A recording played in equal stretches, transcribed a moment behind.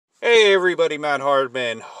Hey everybody, Matt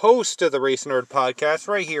Hardman, host of the Race Nerd Podcast,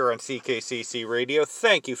 right here on CKCC Radio.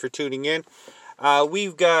 Thank you for tuning in.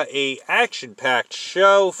 We've got a action-packed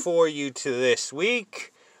show for you to this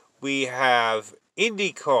week. We have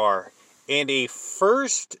IndyCar and a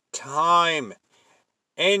first-time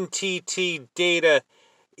NTT Data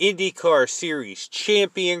IndyCar Series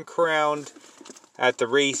champion crowned at the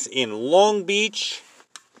race in Long Beach.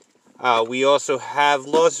 We also have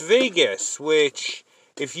Las Vegas, which,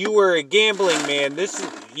 if you were a gambling man,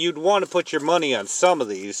 you'd want to put your money on some of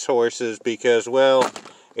these horses because, well,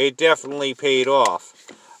 it definitely paid off.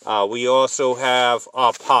 We also have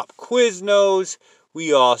Pop Quiznos.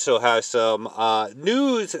 We also have some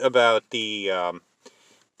news about the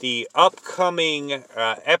upcoming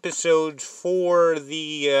episodes for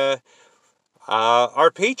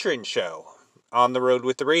our patron show, On the Road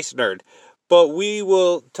with the Race Nerd. But we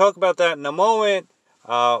will talk about that in a moment.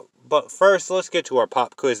 But first, let's get to our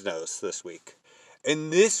Pop Quiznos this week. In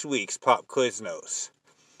this week's Pop Quiznos,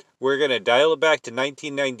 we're going to dial it back to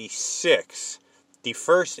 1996, the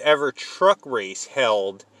first ever truck race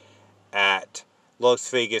held at Las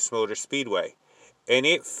Vegas Motor Speedway. And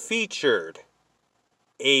it featured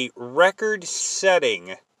a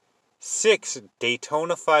record-setting 6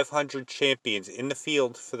 Daytona 500 champions in the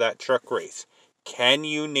field for that truck race. Can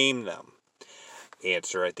you name them?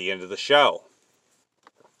 Answer at the end of the show.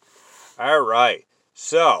 Alright,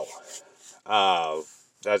 so,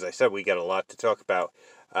 as I said, we got a lot to talk about.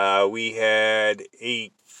 We had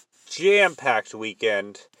a jam-packed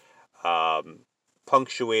weekend,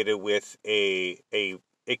 punctuated with a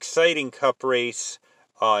exciting cup race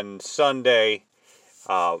on Sunday,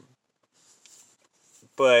 but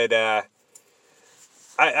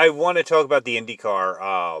I want to talk about the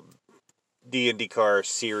IndyCar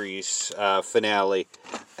Series finale,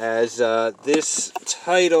 as this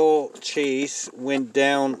title chase went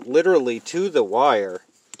down literally to the wire,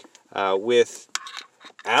 with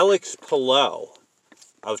Alex Palou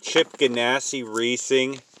of Chip Ganassi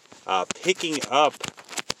Racing picking up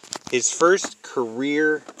his first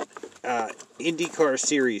career IndyCar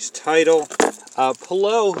Series title.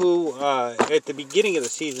 Palou, who at the beginning of the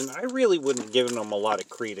season, I really wouldn't have given him a lot of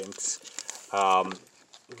credence,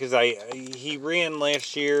 because he ran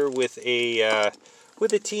last year with a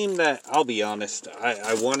team that, I'll be honest,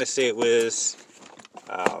 I want to say it was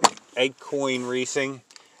Ed Coyne Racing.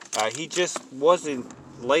 He just wasn't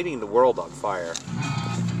lighting the world on fire.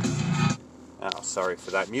 Oh, sorry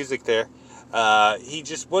for that music there. He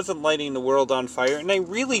just wasn't lighting the world on fire, and I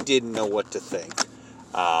really didn't know what to think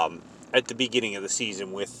at the beginning of the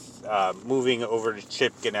season with moving over to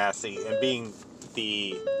Chip Ganassi and being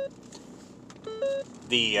the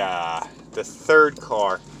third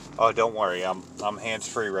car. Oh, don't worry, I'm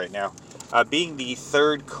hands-free right now. Being the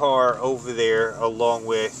third car over there, along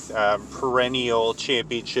with perennial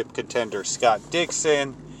championship contender Scott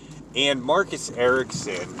Dixon and Marcus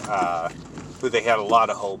Ericsson, who they had a lot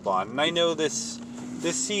of hope on. And I know this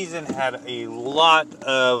season had a lot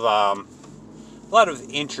of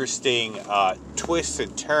interesting twists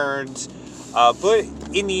and turns, but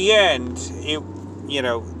in the end,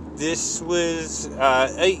 this was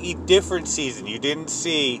a different season. You didn't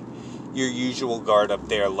see your usual guard up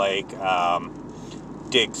there like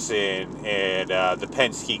Dixon and the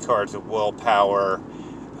Penske cars of Will Power,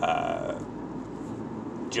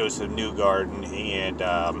 Joseph Newgarden,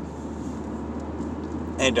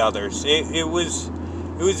 and others. It was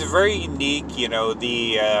very unique.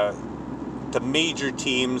 The major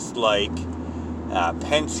teams like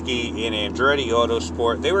Penske and Andretti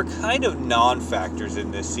Autosport, they were kind of non-factors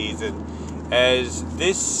in this season, as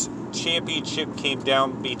this championship came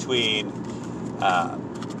down between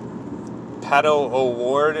Pato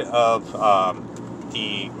O'Ward of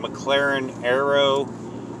the McLaren Aero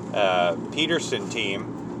Peterson team,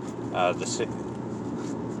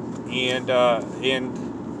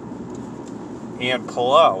 and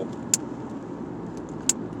Palou.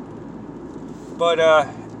 But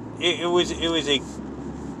it was a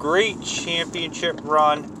great championship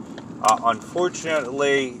run.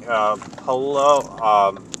 Unfortunately,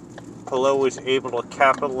 Palou was able to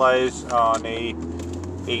capitalize on a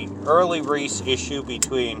early race issue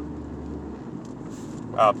between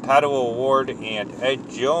Pato O'Ward and Ed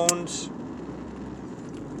Jones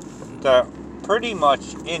that pretty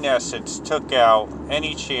much, in essence, took out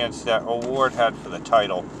any chance that O'Ward had for the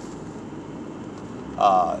title.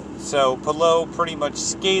 So Palou pretty much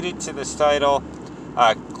skated to this title.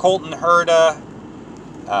 Colton Herta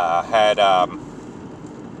had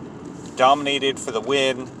dominated for the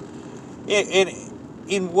win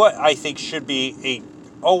in what I think should be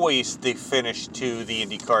always the finish to the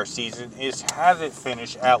IndyCar season is have it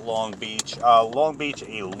finish at Long Beach. Long Beach,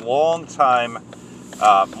 a long time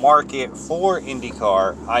market for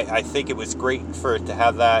IndyCar. I think it was great for it to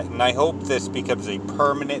have that, and I hope this becomes a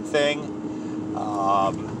permanent thing.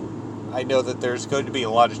 I know that there's going to be a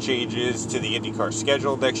lot of changes to the IndyCar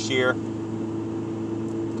schedule next year,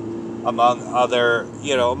 among other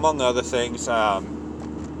things.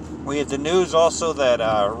 We had the news also that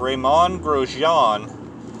Romain Grosjean,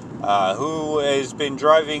 who has been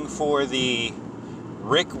driving for the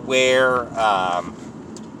Rick Ware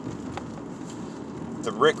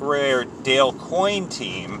Dale Coyne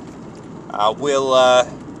team,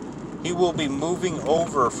 he will be moving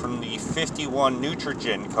over from the 51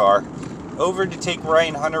 Nutrigen car over to take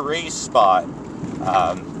Ryan Hunter-Reay's spot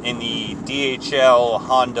in the DHL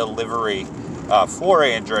Honda livery for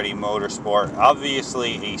Andretti Motorsport.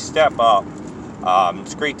 Obviously a step up.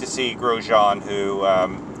 It's great to see Grosjean, who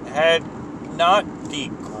had not the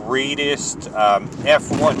greatest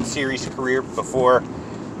F1 series career before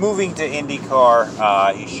moving to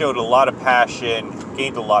IndyCar. He showed a lot of passion,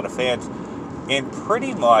 gained a lot of fans, and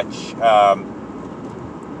pretty much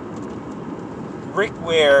Rick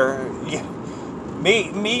Ware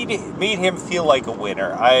made him feel like a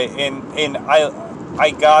winner. I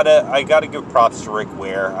gotta give props to Rick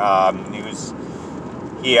Ware.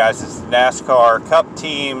 He has his NASCAR Cup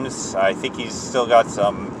teams. I think he's still got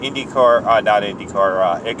some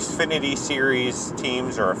Xfinity Series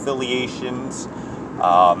teams or affiliations.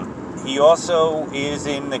 He also is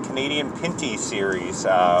in the Canadian Pinty Series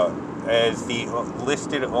as the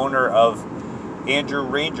listed owner of Andrew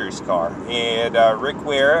Ranger's car. And Rick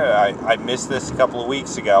Ware, I missed this a couple of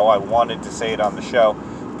weeks ago. I wanted to say it on the show.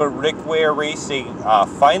 But Rick Ware Racing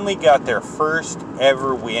finally got their first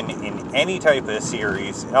ever win in any type of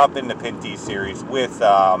series up in the Pinty Series with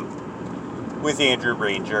Andrew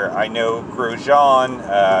Ranger. I know Grosjean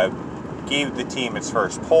gave the team its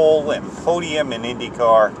first pole and podium in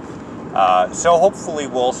IndyCar. So hopefully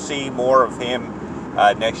we'll see more of him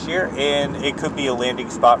next year, and it could be a landing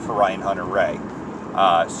spot for Ryan Hunter-Reay.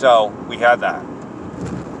 So we had that.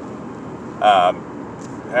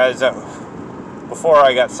 Before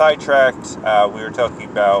I got sidetracked, we were talking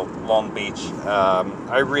about Long Beach.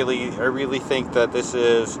 I really think that this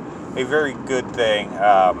is a very good thing.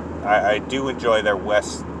 I do enjoy their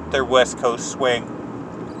West Coast swing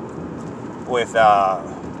with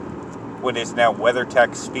what is now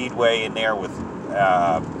WeatherTech Speedway in there with,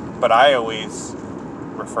 but I always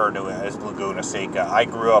refer to it as Laguna Seca. I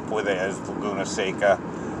grew up with it as Laguna Seca.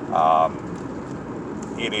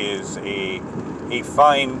 It is a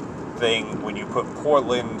fine thing when you put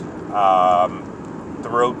Portland, the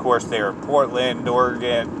road course there at Portland,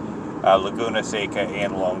 Oregon, Laguna Seca,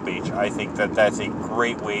 and Long Beach. I think that that's a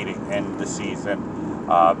great way to end the season.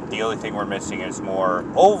 The only thing we're missing is more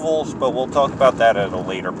ovals, but we'll talk about that at a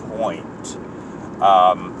later point.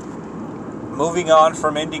 Moving on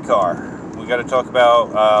from IndyCar, we got to talk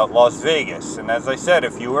about Las Vegas. And as I said,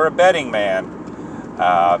 if you were a betting man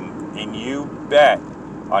and you bet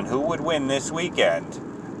on who would win this weekend,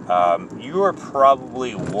 you are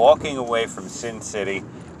probably walking away from Sin City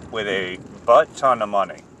with a butt ton of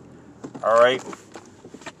money. All right.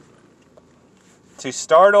 To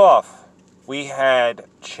start off, we had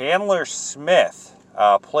Chandler Smith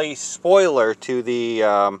play spoiler to the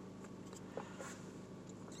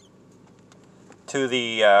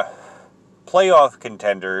playoff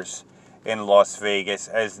contenders in Las Vegas,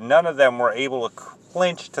 as none of them were able to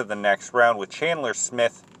clinch to the next round, with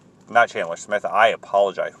I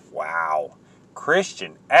apologize. Wow.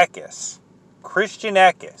 Christian Eckes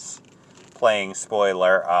playing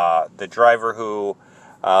spoiler, the driver who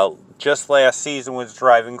just last season was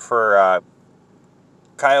driving for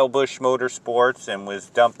Kyle Busch Motorsports and was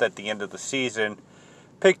dumped at the end of the season.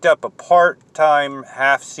 Picked up a part-time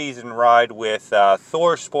half-season ride with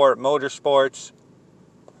Thor Sport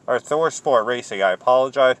Racing, I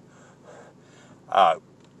apologize.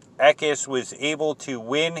 Eckes was able to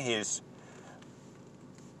win his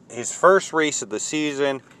first race of the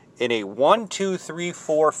season in a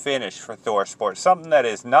 1-2-3-4 finish for Thor Sport, something that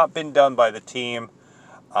has not been done by the team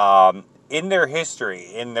in their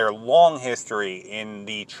long history in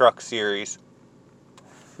the Truck Series.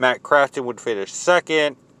 Matt Crafton would finish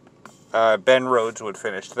second, Ben Rhodes would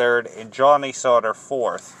finish third, and Johnny Sauter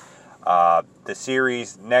fourth. The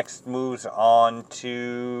series next moves on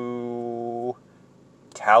to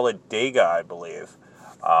Talladega, I believe,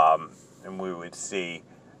 and we would see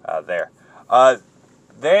there.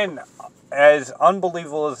 Then, as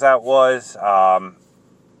unbelievable as that was,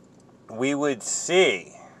 we would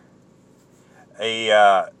see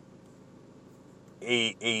a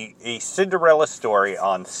a Cinderella story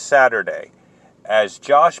on Saturday, as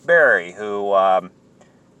Josh Berry, who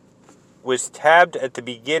was tabbed at the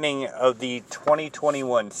beginning of the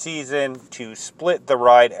 2021 season to split the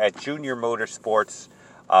ride at Junior Motorsports.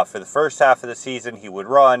 For the first half of the season, he would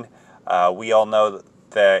run. We all know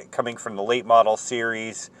that coming from the late model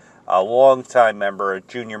series, a longtime member of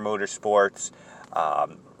Junior Motorsports,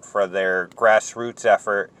 for their grassroots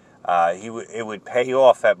effort, it would pay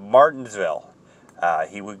off at Martinsville.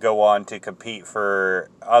 He would go on to compete for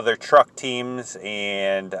other truck teams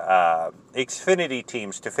and Xfinity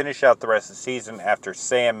teams to finish out the rest of the season after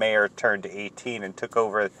Sam Mayer turned 18 and took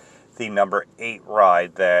over the number 8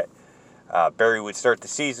 ride that Berry would start the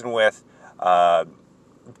season with,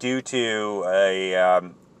 due to a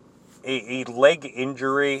leg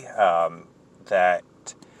injury that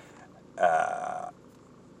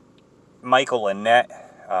Michael Annett,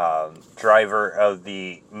 driver of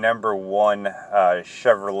the number 1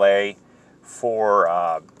 Chevrolet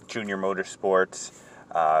for Junior Motorsports.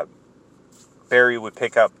 Berry would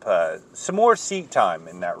pick up some more seat time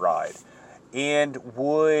in that ride and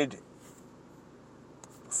would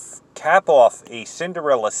cap off a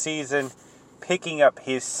Cinderella season, picking up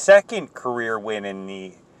his second career win in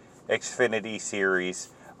the Xfinity Series,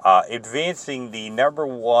 advancing the number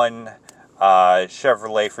 1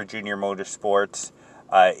 Chevrolet for Junior Motorsports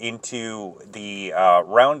into the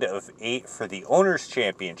round of 8 for the Owners'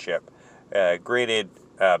 Championship. Granted,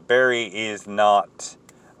 Berry is not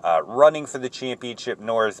running for the championship,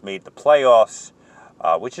 nor has made the playoffs,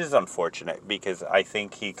 which is unfortunate because I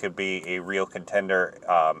think he could be a real contender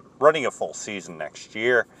running a full season next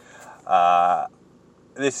year.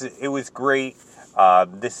 It was great.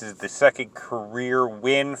 This is the second career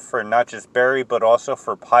win for not just Berry, but also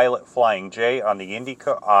for Pilot Flying J on the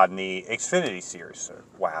Xfinity Series.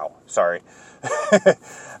 Wow, sorry.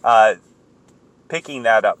 Picking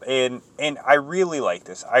that up, and I really like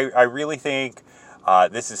this. I really think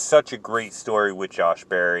this is such a great story with Josh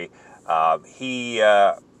Berry. He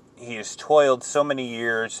has toiled so many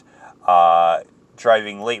years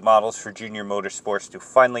driving late models for Junior Motorsports to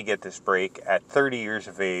finally get this break at 30 years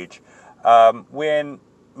of age. When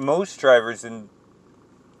most drivers at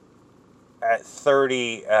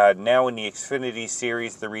 30, now in the Xfinity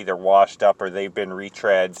Series, they're either washed up or they've been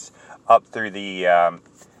retreads up through the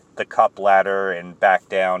Cup ladder and back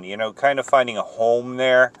down, kind of finding a home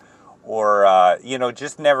there, or,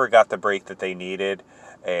 just never got the break that they needed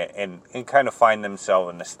and kind of find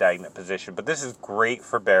themselves in a stagnant position. But this is great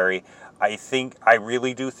for Berry. I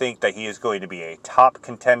really do think that he is going to be a top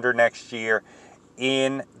contender next year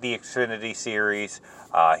in the Xfinity Series.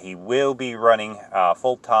 He will be running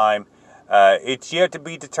full-time. It's yet to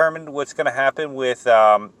be determined what's going to happen with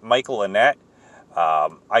Michael Annett.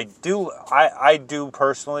 I do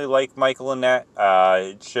personally like Michael Annett.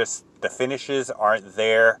 It's just the finishes aren't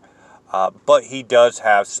there. But he does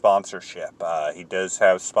have sponsorship. He does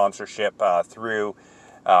have sponsorship through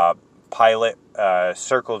Pilot,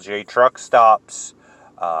 Circle J Truck Stops,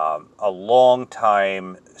 a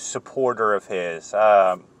long-time supporter of his.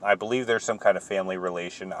 I believe there's some kind of family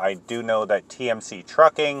relation. I do know that TMC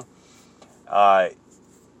Trucking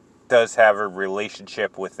does have a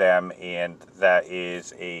relationship with them, and that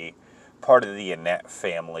is a part of the Annett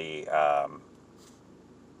family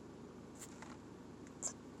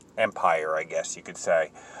empire, I guess you could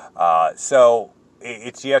say. So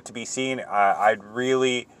it's yet to be seen. I'd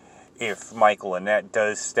really, if Michael Annett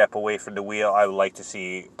does step away from the wheel, I would like to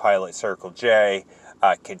see Pilot Circle J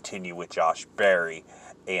continue with Josh Berry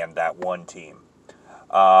and that one team.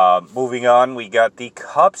 Moving on, we got the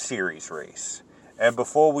Cup Series race. And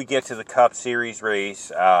before we get to the Cup Series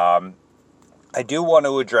race, I do want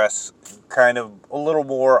to address kind of a little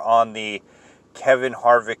more on the Kevin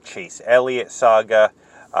Harvick, Chase Elliott saga.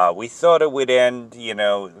 We thought it would end,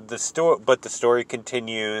 but the story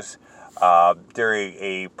continues. During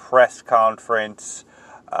a press conference,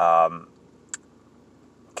 Kevin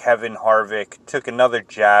Harvick took another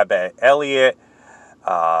jab at Elliott,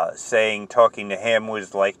 saying talking to him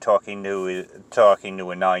was like talking to a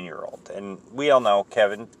 9-year-old. And we all know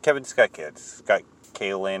Kevin's got kids. He's got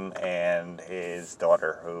Kaylin and his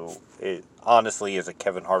daughter, who honestly is a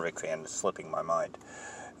Kevin Harvick fan, is slipping my mind,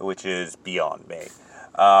 which is beyond me.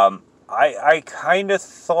 I kind of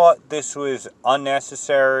thought this was an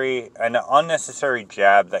unnecessary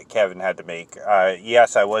jab that Kevin had to make.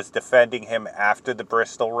 Yes, I was defending him after the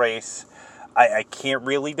Bristol race. I can't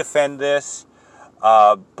really defend this,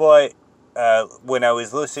 but when I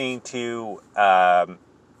was listening to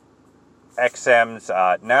XM's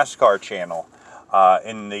NASCAR channel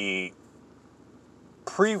in the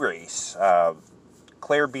pre-race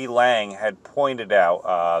Claire B. Lang had pointed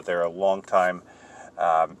out, they're a longtime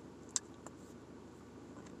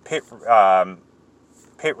pit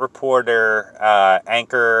reporter,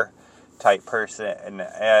 anchor type person,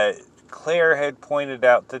 and Claire had pointed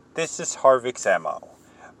out that this is Harvick's MO.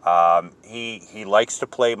 He likes to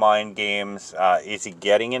play mind games. Is he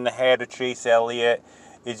getting in the head of Chase Elliott?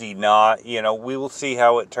 Is he not? We will see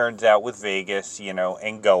how it turns out with Vegas,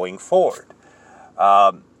 and going forward.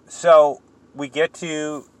 So we get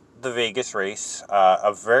to the Vegas race,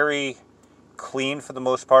 a very clean, for the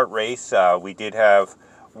most part, race. We did have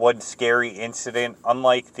one scary incident,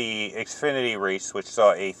 unlike the Xfinity race, which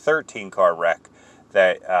saw a 13-car wreck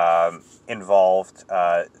that involved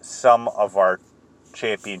some of our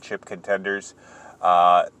championship contenders.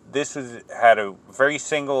 This had a very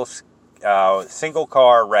single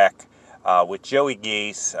car wreck with Joey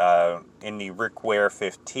Gase in the Rick Ware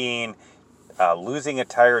 15, losing a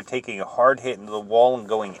tire, taking a hard hit into the wall and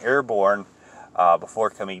going airborne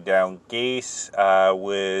before coming down. Gase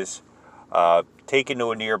was taken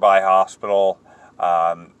to a nearby hospital,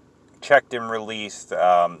 checked and released.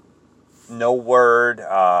 No word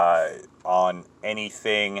on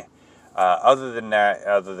anything other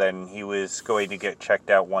than he was going to get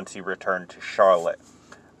checked out once he returned to Charlotte.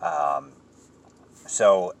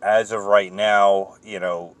 So as of right now,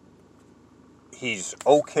 he's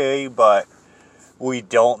okay, but we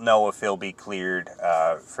don't know if he'll be cleared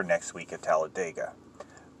for next week at Talladega.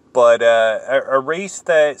 But a race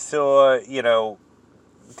that saw, the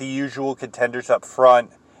usual contenders up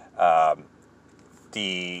front,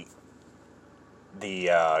 the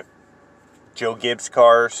Joe Gibbs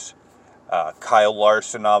cars, Kyle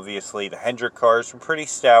Larson, obviously. The Hendrick cars were pretty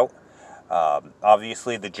stout.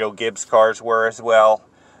 Obviously, the Joe Gibbs cars were as well.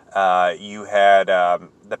 You had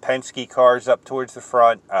the Penske cars up towards the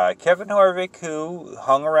front. Kevin Harvick, who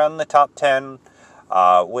hung around the top 10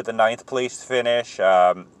 with a 9th place finish.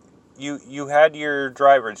 You had your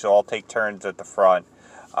drivers all take turns at the front.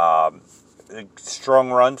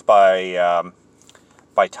 Strong runs by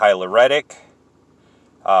Tyler Reddick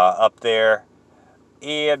up there.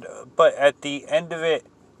 But at the end of it,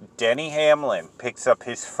 Denny Hamlin picks up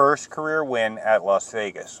his first career win at Las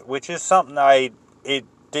Vegas, which is something it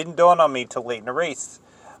didn't dawn on me till late in the race,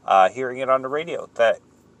 hearing it on the radio, that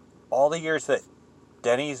all the years that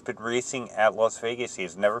Denny's been racing at Las Vegas, he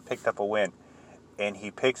has never picked up a win. And he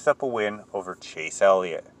picks up a win over Chase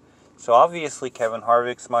Elliott. So obviously Kevin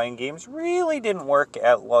Harvick's mind games really didn't work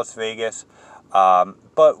at Las Vegas.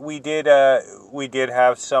 But we did have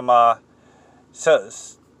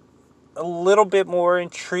a little bit more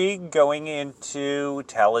intrigue going into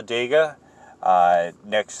Talladega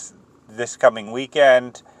this coming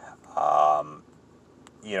weekend. Who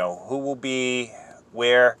will be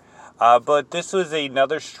where. But this was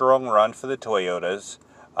another strong run for the Toyotas,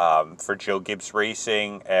 for Joe Gibbs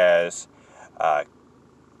Racing, as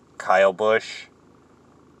Kyle Busch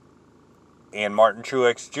and Martin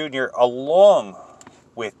Truex Jr., along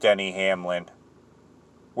with Denny Hamlin,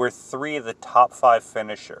 were 3 of the top 5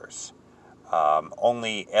 finishers.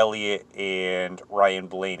 Only Elliott and Ryan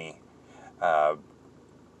Blaney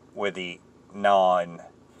were the non-Toyota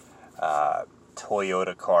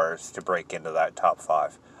cars to break into that top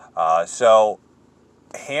 5. So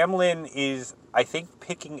Hamlin is, I think,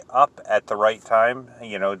 picking up at the right time,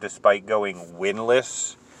 despite going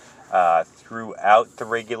winless throughout the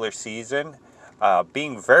regular season,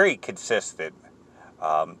 being very consistent,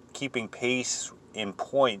 keeping pace in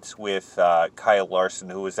points with Kyle Larson,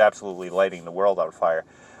 who was absolutely lighting the world on fire.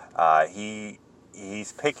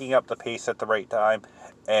 He's picking up the pace at the right time,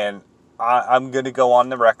 and I'm going to go on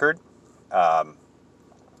the record.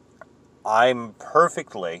 I'm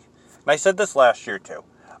perfectly, and I said this last year too,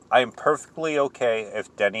 I am perfectly okay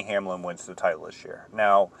if Denny Hamlin wins the title this year.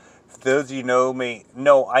 Now, for those of you who know me,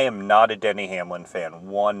 no, I am not a Denny Hamlin fan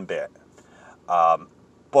one bit.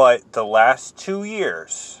 But the last 2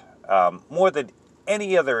 years, more than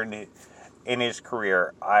any other in his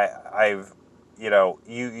career,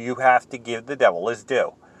 you have to give the devil his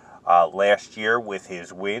due. Last year, with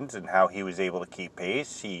his wins and how he was able to keep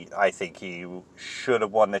pace, I think he should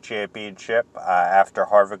have won the championship after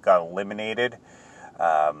Harvick got eliminated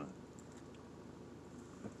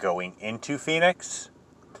going into Phoenix.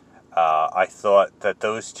 I thought that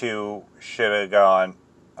those two should have gone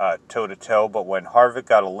toe-to-toe, but when Harvick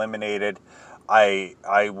got eliminated, I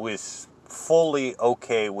was fully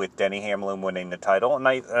okay with Denny Hamlin winning the title, and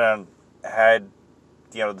I had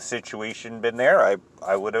the situation been there,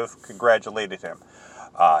 I would have congratulated him.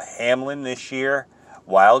 Hamlin this year,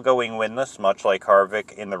 while going winless, much like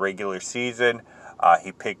Harvick in the regular season,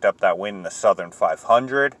 he picked up that win in the Southern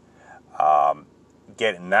 500.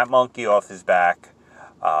 getting that monkey off his back,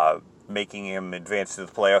 making him advance to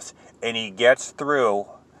the playoffs, and he gets through,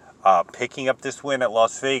 picking up this win at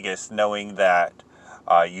Las Vegas, knowing that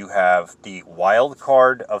you have the wild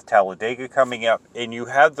card of Talladega coming up, and you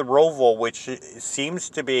have the Roval, which seems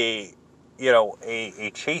to be,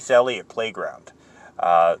 a Chase Elliott playground.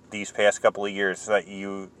 These past couple of years, that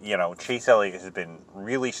Chase Elliott has been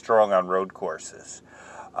really strong on road courses.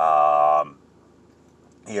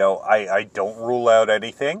 I don't rule out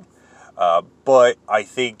anything, but I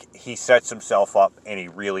think he sets himself up in a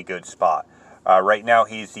really good spot. Right now,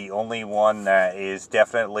 he's the only one that is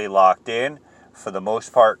definitely locked in. For the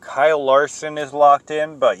most part, Kyle Larson is locked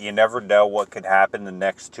in, but you never know what could happen the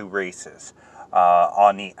next two races.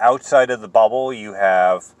 On the outside of the bubble, you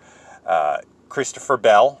have Christopher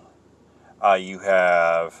Bell. You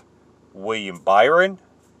have William Byron,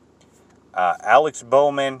 Alex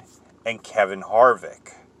Bowman, and Kevin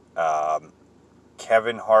Harvick.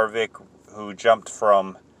 Kevin Harvick, who jumped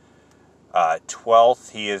from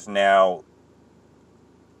 12th, he is now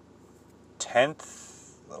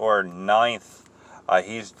 10th or 9th.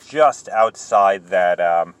 He's just outside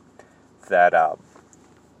that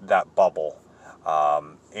bubble,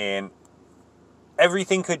 and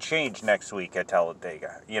everything could change next week at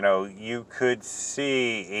Talladega. You could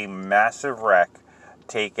see a massive wreck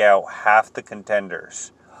take out half the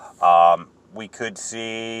contenders. We could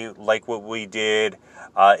see, like what we did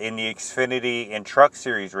in the Xfinity and Truck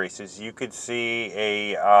Series races, you could see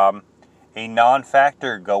a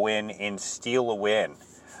non-factor go in and steal a win.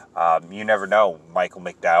 You never know. Michael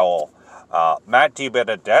McDowell, Matt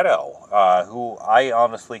DiBenedetto, who I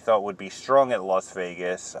honestly thought would be strong at Las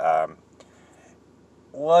Vegas,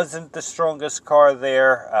 wasn't the strongest car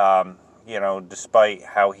there, despite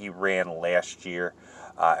how he ran last year.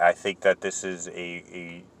 I think that this is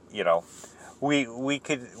we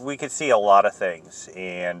could see a lot of things,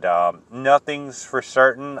 and nothing's for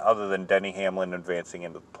certain other than Denny Hamlin advancing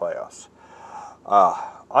into the playoffs.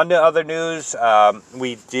 On to other news,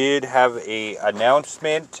 we did have a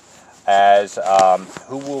announcement as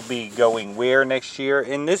who will be going where next year,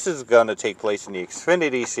 and this is going to take place in the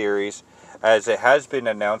Xfinity Series, as it has been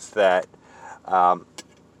announced that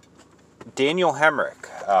Daniel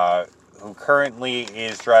Hemric, who currently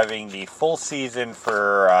is driving the full season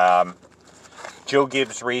for Joe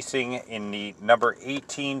Gibbs Racing in the number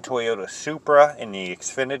 18 Toyota Supra in the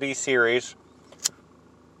Xfinity Series,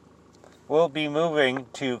 will be moving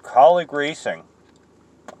to Kaulig Racing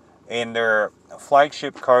in their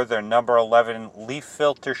flagship car, their number 11 Leaf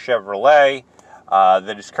Filter Chevrolet,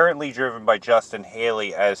 that is currently driven by Justin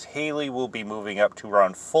Haley, as Haley will be moving up to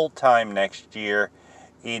run full-time next year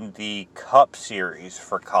in the Cup Series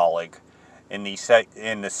for Kaulig in the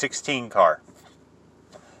 16 car.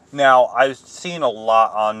 Now, I've seen a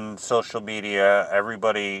lot on social media,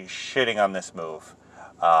 everybody shitting on this move,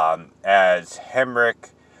 as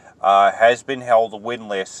Hemric has been held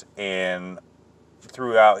winless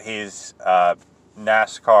throughout his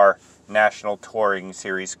NASCAR National Touring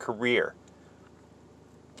Series career.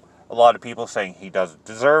 A lot of people saying he doesn't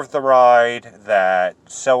deserve the ride, that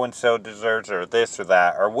so-and-so deserves, or this or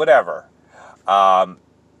that, or whatever.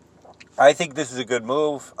 I think this is a good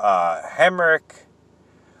move. Hemric,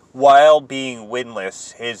 while being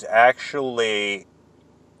winless, is actually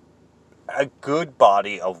a good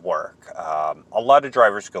body of work. A lot of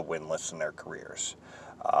drivers go winless in their careers.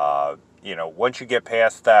 Once you get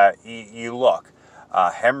past that, you look.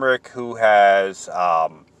 Hemric, who has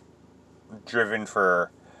driven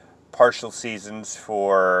for partial seasons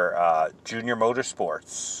for Junior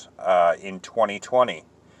Motorsports in 2020,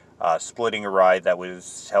 splitting a ride that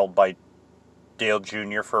was held by Dale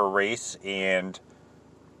Jr. for a race, and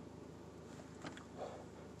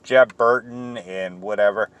Jeb Burton and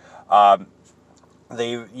whatever.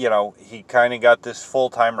 He kind of got this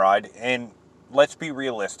full-time ride, and let's be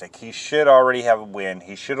realistic. He should already have a win.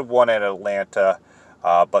 He should have won at Atlanta,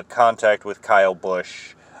 but contact with Kyle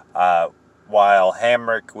Busch, while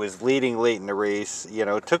Hemric was leading late in the race,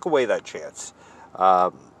 took away that chance.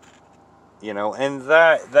 And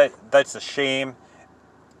that's a shame.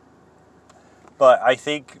 But I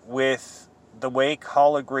think with the way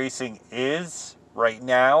Kaulig Racing is right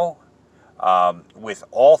now, with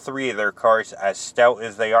all three of their cars as stout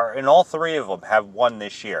as they are, and all three of them have won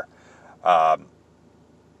this year, and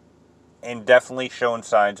definitely shown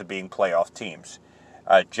signs of being playoff teams.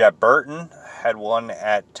 Jeb Burton had won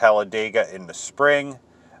at Talladega in the spring.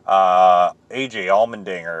 AJ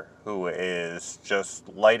Allmendinger, who is just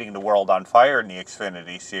lighting the world on fire in the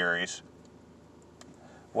Xfinity Series,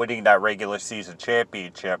 winning that regular season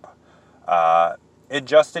championship. And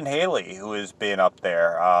Justin Haley, who has been up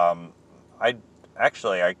there.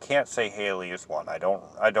 Actually, I can't say Haley is one. I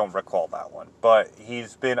don't recall that one. But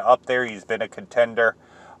he's been up there. He's been a contender.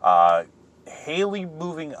 Haley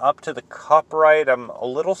moving up to the Cup ride, I'm a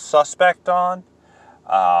little suspect on.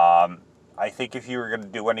 I think if you were going to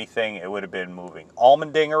do anything, it would have been moving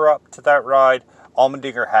Allmendinger up to that ride.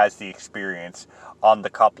 Allmendinger has the experience on the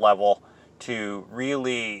Cup level to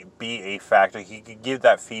really be a factor. He could give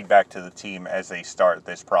that feedback to the team as they start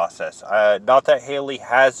this process. Not that Haley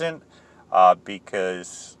hasn't,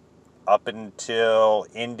 because up until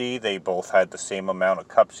Indy, they both had the same amount of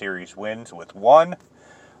Cup Series wins with one.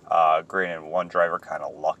 Granted, one driver kind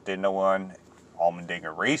of lucked into one.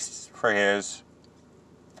 Allmendinger raced for his.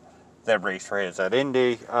 Then raced for his at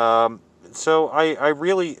Indy. So I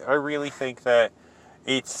really think that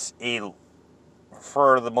it's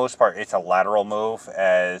for the most part, it's a lateral move,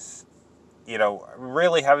 as,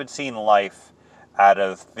 really haven't seen life out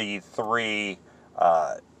of the three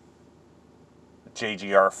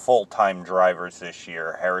JGR full-time drivers this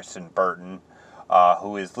year. Harrison Burton,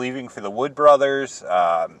 who is leaving for the Wood Brothers.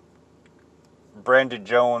 Brandon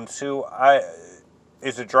Jones, who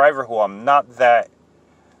is a driver who I'm not that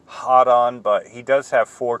hot on, but he does have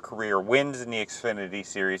 4 career wins in the Xfinity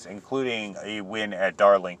Series, including a win at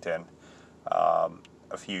Darlington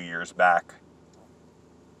a few years back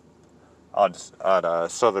on a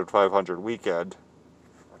Southern 500 weekend.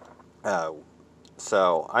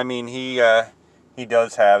 So, I mean, he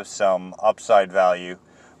does have some upside value.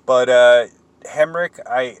 But Hemric,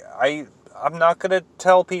 I'm not going to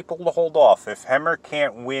tell people to hold off. If Hemric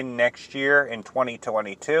can't win next year in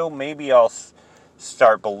 2022, maybe I'll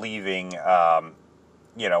start believing,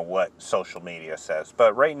 what social media says.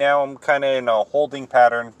 But right now, I'm kind of in a holding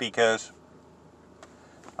pattern because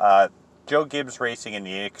Joe Gibbs Racing in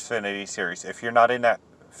the Xfinity Series, if you're not in that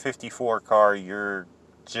 54 car, you're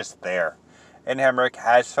just there. And Hemric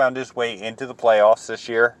has found his way into the playoffs this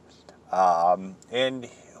year. And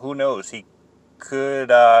who knows, he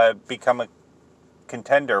could become a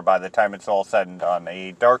contender by the time it's all said and done,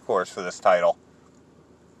 a dark horse for this title.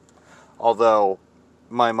 Although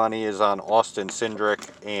my money is on Austin Cindric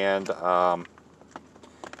and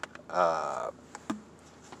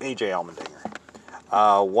AJ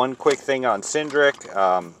Allmendinger. One quick thing on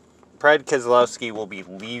Cindric. Brad Keselowski will be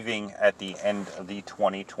leaving at the end of the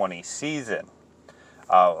 2020 season.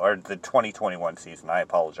 Or the 2021 season, I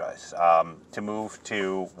apologize. To move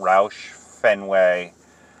to Roush Fenway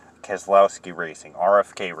Keselowski Racing,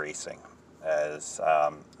 RFK Racing, as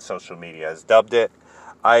social media has dubbed it.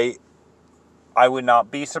 I would not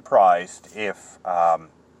be surprised if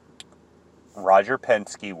Roger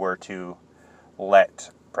Penske were to let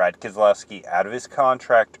Brad Keselowski out of his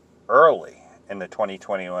contract early in the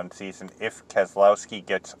 2021 season if Keselowski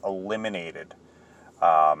gets eliminated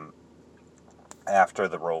after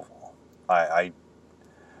the Roval.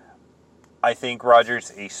 I think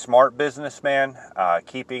Roger's a smart businessman,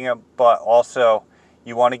 keeping him, but also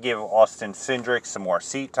you want to give Austin Cindric some more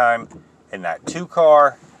seat time in that 2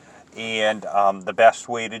 car, and the best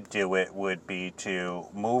way to do it would be to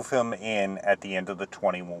move him in at the end of the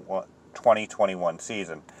 2021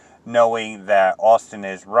 season, knowing that Austin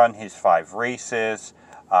has run his 5 races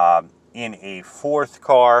in a 4th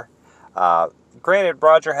car. Granted,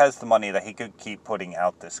 Roger has the money that he could keep putting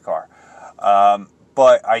out this car.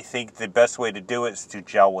 But I think the best way to do it is to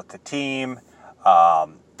gel with the team,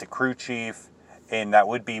 the crew chief, and that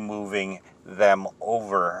would be moving them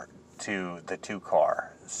over to the 2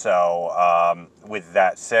 car. So with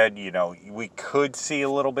that said, we could see a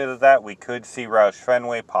little bit of that. We could see Roush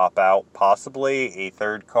Fenway pop out, possibly a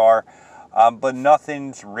 3rd car, but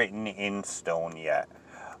nothing's written in stone yet.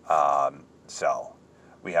 So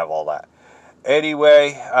we have all that.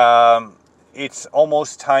 Anyway, it's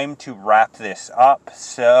almost time to wrap this up,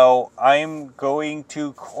 so I'm going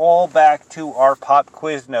to call back to our pop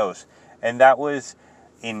Quiznos, and that was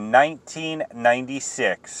in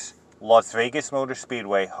 1996, Las Vegas Motor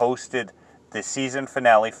Speedway hosted the season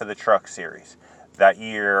finale for the Truck Series. That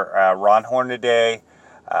year, Ron Hornaday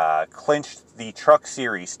clinched the Truck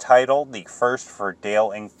Series title, the first for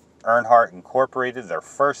Dale Earnhardt Incorporated, their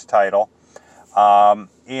first title,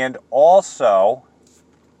 and also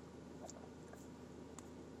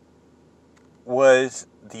was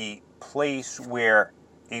the place where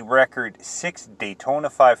a record 6 Daytona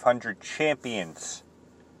 500 champions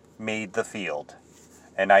made the field.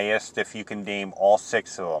 And I asked if you can name all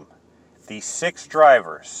 6 of them. The 6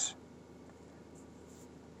 drivers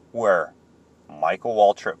were Michael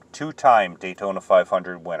Waltrip, 2-time Daytona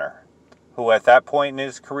 500 winner, who at that point in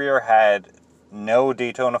his career had no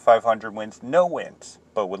Daytona 500 wins, no wins,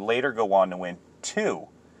 but would later go on to win 2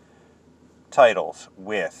 titles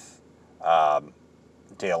with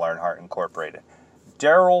Dale Earnhardt Incorporated.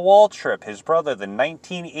 Darrell Waltrip, his brother, the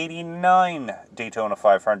 1989 Daytona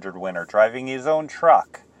 500 winner, driving his own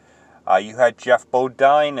truck. You had Jeff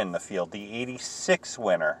Bodine in the field, the 86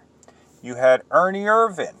 winner. You had Ernie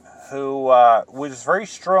Irvan, who was very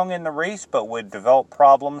strong in the race, but would develop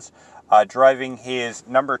problems driving his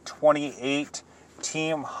number 28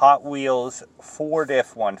 Team Hot Wheels Ford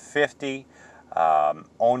F-150,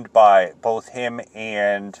 owned by both him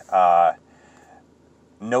and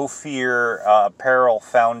No Fear Apparel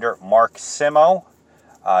founder Mark Simo.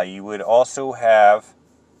 You would also have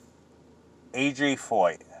AJ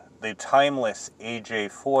Foyt, the timeless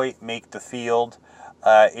AJ Foyt, make the field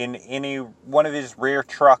in any one of his rare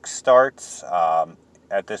truck starts.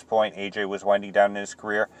 At this point, AJ was winding down in his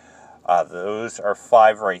career. Those are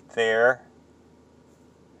 5 right there.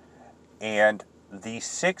 And the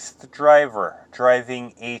 6th driver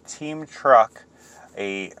driving a team truck,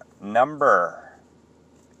 a number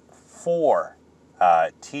 4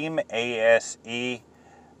 Team ASE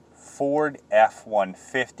Ford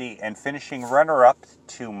F-150, and finishing runner-up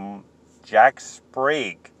to Jack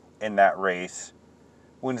Sprague in that race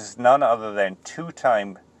was none other than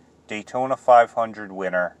 2-time Daytona 500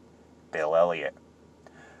 winner Bill Elliott.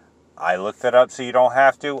 I looked it up so you don't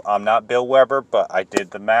have to. I'm not Bill Weber, but I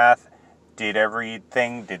did the math, did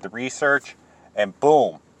everything, did the research, and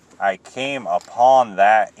boom, I came upon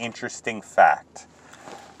that interesting fact.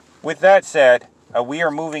 With that said, we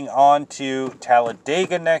are moving on to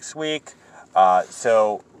Talladega next week,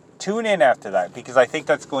 so tune in after that, because I think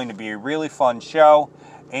that's going to be a really fun show.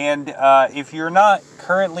 And if you're not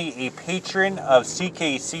currently a patron of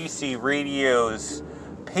CKCC Radio's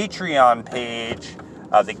Patreon page,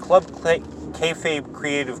 the Club Kayfabe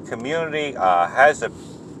Creative Community has a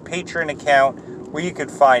patron account where you can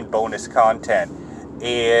find bonus content.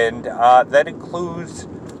 And that includes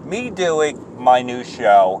me doing my new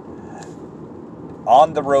show,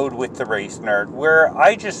 On the Road with the Race Nerd, where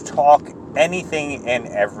I just talk anything and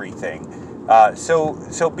everything.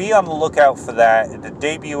 So be on the lookout for that. The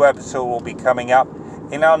debut episode will be coming up.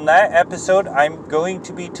 And on that episode, I'm going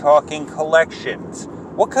to be talking collections.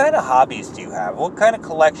 What kind of hobbies do you have? What kind of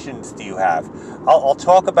collections do you have? I'll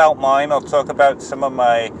talk about mine. I'll talk about some of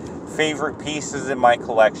my favorite pieces in my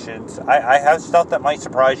collections. I have stuff that might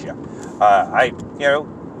surprise you.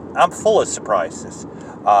 I'm full of surprises.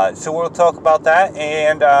 So we'll talk about that,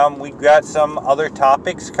 and we've got some other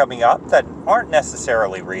topics coming up that aren't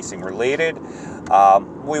necessarily racing related.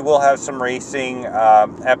 We will have some racing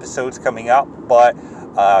episodes coming up, but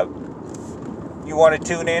you want to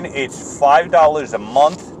tune in. It's $5 a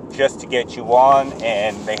month just to get you on,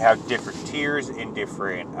 and they have different tiers and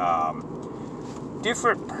different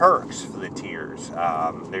perks for the tiers.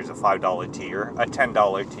 There's a $5 tier, a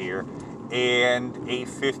 $10 tier, and a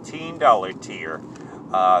 $15 tier.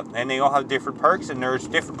 And they all have different perks, and there's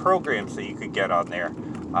different programs that you could get on there.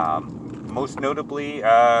 Most notably,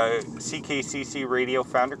 CKCC Radio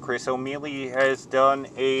founder Chris O'Mealy has done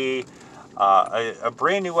a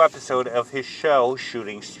brand new episode of his show,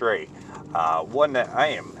 Shooting Straight. One that I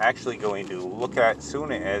am actually going to look at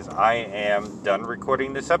soon as I am done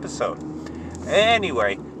recording this episode.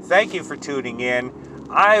 Anyway, thank you for tuning in.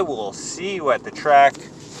 I will see you at the track.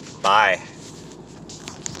 Bye.